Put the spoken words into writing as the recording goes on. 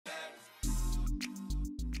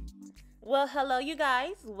Well, hello you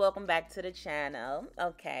guys. Welcome back to the channel.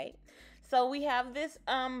 Okay. So we have this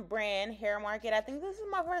brand, Hairsmarket. I think this is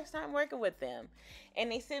my first time working with them. And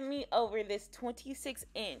they sent me over this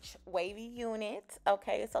 26-inch wavy unit.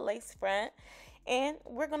 Okay, it's a lace front. And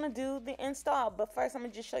we're going to do the install. But first, I'm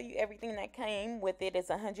going to just show you everything that came with it. It's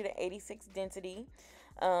 186 density.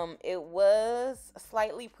 It was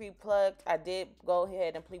slightly pre-plucked. I did go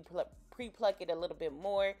ahead and pre-pluck it a little bit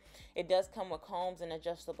more. It does come with combs and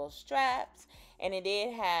adjustable straps, and it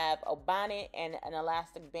did have a bonnet and an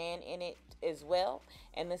elastic band in it as well.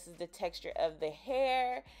 And this is the texture of the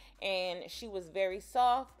hair, and she was very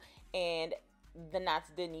soft, and the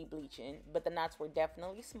knots did need bleaching, but the knots were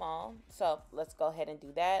definitely small. So let's go ahead and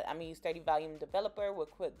do that. I'm gonna use 30 volume developer with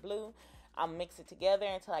quick blue. I'll mix it together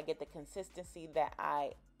until I get the consistency that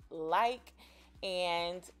I like.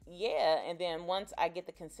 And yeah, and then once I get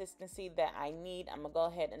the consistency that I need, I'm gonna go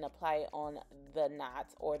ahead and apply it on the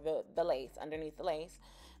knots or the lace, underneath the lace.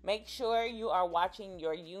 Make sure you are watching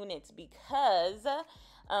your units because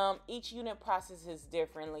each unit processes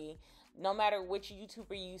differently. No matter which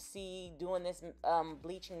YouTuber you see doing this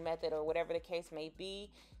bleaching method or whatever the case may be,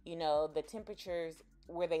 you know, the temperatures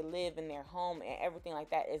where they live in their home and everything like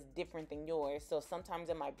that is different than yours. So sometimes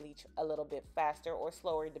it might bleach a little bit faster or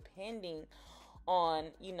slower depending on,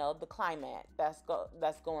 you know, the climate that's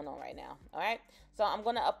going on right now. All right, so I'm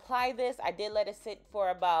going to apply this. I did let it sit for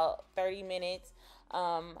about 30 minutes.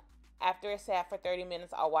 After it sat for 30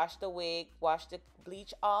 minutes, I'll wash the wig, wash the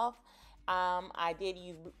bleach off. I did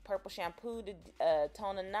use purple shampoo to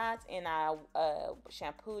tone the knots, and I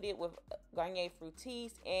shampooed it with Garnier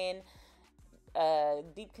Fructis and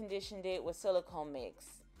deep conditioned it with silicone mix.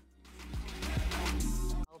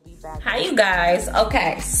 Hi you guys.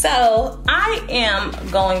 Okay, so I am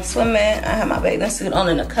going swimming. I have my bathing suit on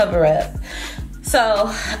and a cover up. So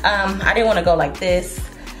I didn't want to go like this.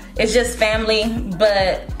 It's just family,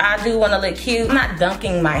 but I do want to look cute. I'm not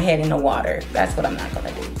dunking my head in the water. That's what I'm not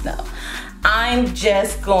gonna do. No, I'm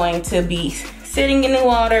just going to be sitting in the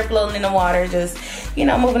water, floating in the water, just, you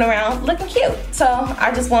know, moving around, looking cute. So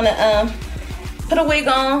I just want to put a wig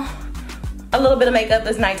on, a little bit of makeup.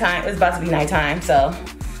 It's nighttime. It's about to be nighttime, so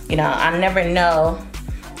you know, I never know,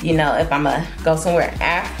 you know, if I'm gonna go somewhere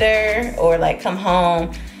after or like come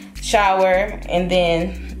home, shower, and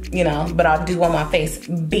then, you know, but I do want my face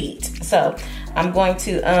beat. So I'm going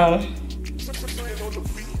to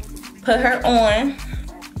put her on,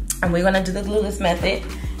 and we're gonna do the glueless method.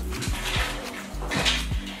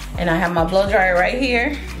 And I have my blow dryer right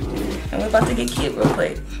here, and we're about to get cute real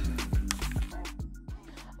quick.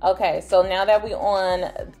 Okay, so now that we're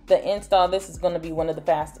on the install, this is going to be one of the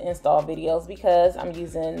fast install videos because I'm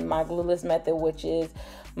using my glueless method, which is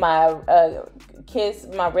my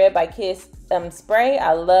my Red by Kiss spray.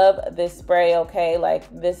 I love this spray. Okay, like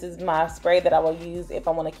this is my spray that I will use if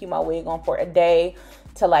I want to keep my wig on for a day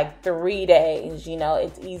to like 3 days. You know,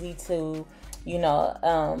 it's easy to, you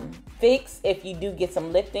know, fix if you do get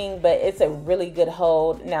some lifting, but it's a really good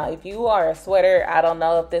hold. Now, if you are a sweater, I don't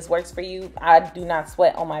know if this works for you. I do not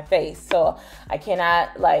sweat on my face, so I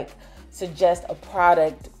cannot like suggest a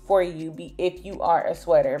product for you if you are a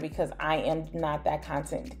sweater, because I am not that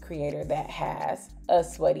content creator that has a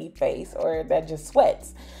sweaty face or that just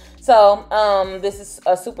sweats. So this is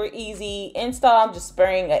a super easy install. I'm just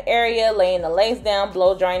spraying an area, laying the lace down,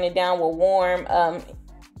 blow drying it down with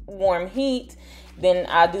warm heat. Then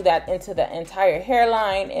I'll do that into the entire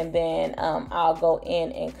hairline, and then I'll go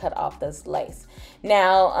in and cut off this lace.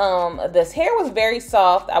 Now, this hair was very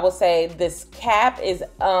soft. I would say this cap is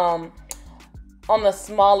on the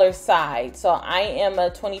smaller side. So I am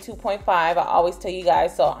a 22.5. I always tell you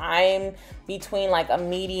guys. So I'm between like a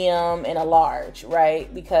medium and a large,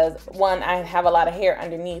 right? Because one, I have a lot of hair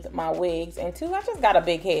underneath my wigs, and two, I just got a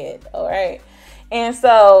big head, all right? And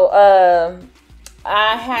so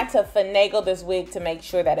I had to finagle this wig to make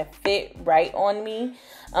sure that it fit right on me.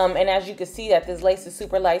 And as you can see that this lace is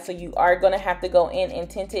super light, so you are going to have to go in and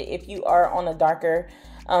tint it if you are on a darker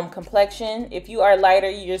complexion. If you are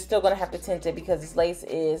lighter, you're still going to have to tint it because this lace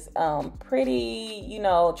is pretty, you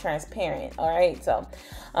know, transparent. All right, so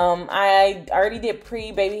I already did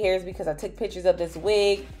pre-baby hairs because I took pictures of this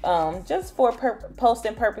wig just for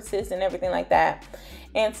posting purposes and everything like that.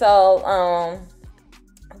 And so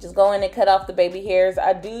just go in and cut off the baby hairs.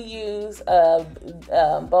 I do use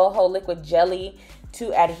boho liquid jelly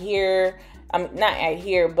to adhere, not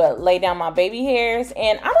adhere, but lay down my baby hairs.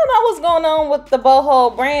 And I don't know what's going on with the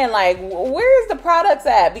boho brand. Like, where is the products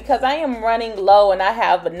at? Because I am running low and I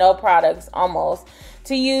have no products almost.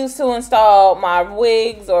 to use to install my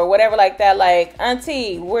wigs or whatever like that. Like,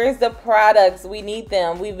 auntie, where's the products? We need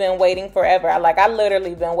them. We've been waiting forever. I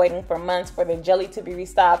literally been waiting for months for the jelly to be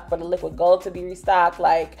restocked, for the liquid gold to be restocked.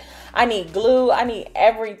 Like, I need glue, I need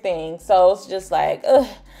everything. So it's just like, ugh.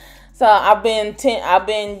 So I've been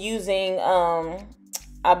using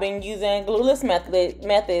glueless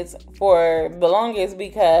methods for the longest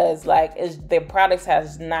because like the products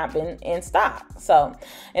has not been in stock. So,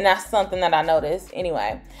 and that's something that I noticed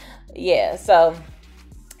anyway. Yeah. So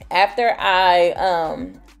after I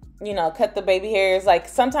you know, cut the baby hairs, like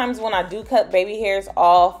sometimes when I do cut baby hairs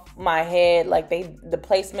off my head, like the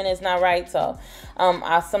placement is not right. So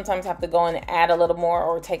I sometimes have to go and add a little more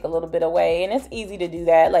or take a little bit away. And it's easy to do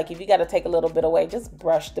that. Like if you got to take a little bit away, just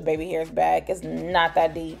brush the baby hairs back. It's not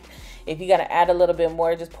that deep. If you got to add a little bit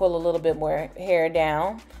more, just pull a little bit more hair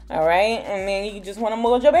down. All right. And then you just want to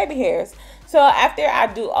mold your baby hairs. So after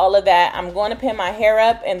I do all of that, I'm going to pin my hair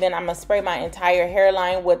up, and then I'm going to spray my entire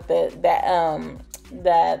hairline with that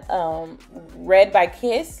Red by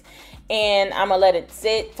Kiss, and I'm gonna let it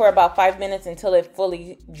sit for about 5 minutes until it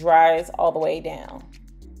fully dries all the way down.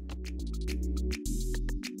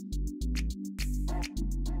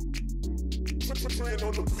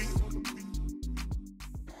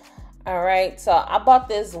 All right, so I bought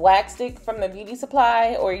this wax stick from the beauty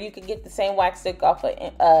supply, or you could get the same wax stick off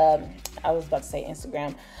of I was about to say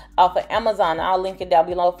Instagram, off of Amazon. I'll link it down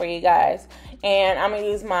below for you guys. And I'm gonna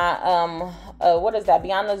use my what is that,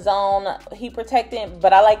 Beyond the Zone heat protectant,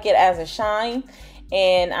 but I like it as a shine.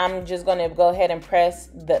 And I'm just gonna go ahead and press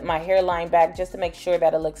my hairline back just to make sure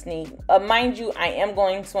that it looks neat. Mind you, I am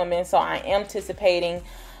going swimming, so I was anticipating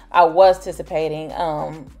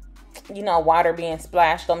you know, water being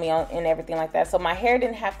splashed on me and everything like that. So my hair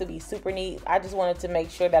didn't have to be super neat. I just wanted to make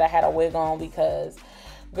sure that I had a wig on because,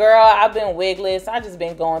 girl, I've been wigless. I just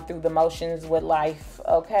been going through the motions with life,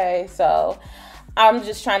 okay? So I'm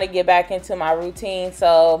just trying to get back into my routine.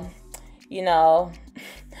 So, you know,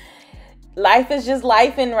 life is just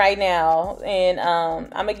lifing right now. And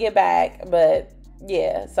I'm going to get back, but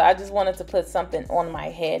yeah, so I just wanted to put something on my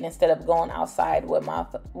head instead of going outside with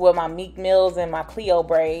my Meek Mills and my Cleo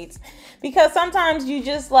braids, because sometimes you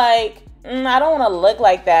just like, I don't want to look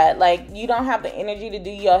like that. Like, you don't have the energy to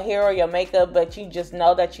do your hair or your makeup, but you just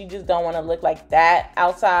know that you just don't want to look like that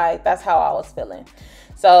outside. That's how I was feeling.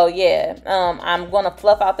 So yeah, I'm gonna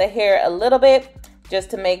fluff out the hair a little bit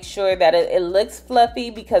just to make sure that it looks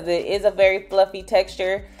fluffy, because it is a very fluffy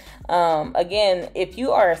texture. Again, if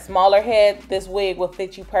you are a smaller head, this wig will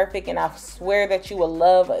fit you perfect, and I swear that you will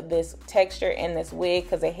love this texture in this wig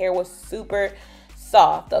because the hair was super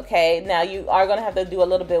soft. Okay, now you are going to have to do a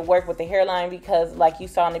little bit of work with the hairline because, like you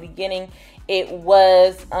saw in the beginning, it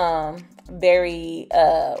was very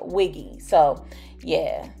wiggy. So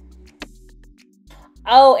yeah.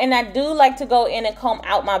 Oh, and I do like to go in and comb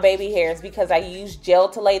out my baby hairs because I use gel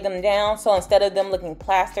to lay them down. So instead of them looking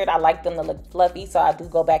plastered, I like them to look fluffy. So I do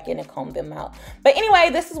go back in and comb them out. But anyway,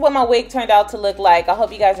 this is what my wig turned out to look like. I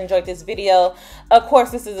hope you guys enjoyed this video. Of course,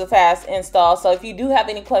 this is a fast install. So if you do have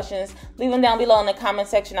any questions, leave them down below in the comment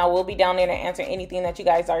section. I will be down there to answer anything that you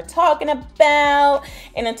guys are talking about.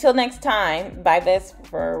 And until next time, bye best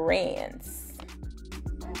friends.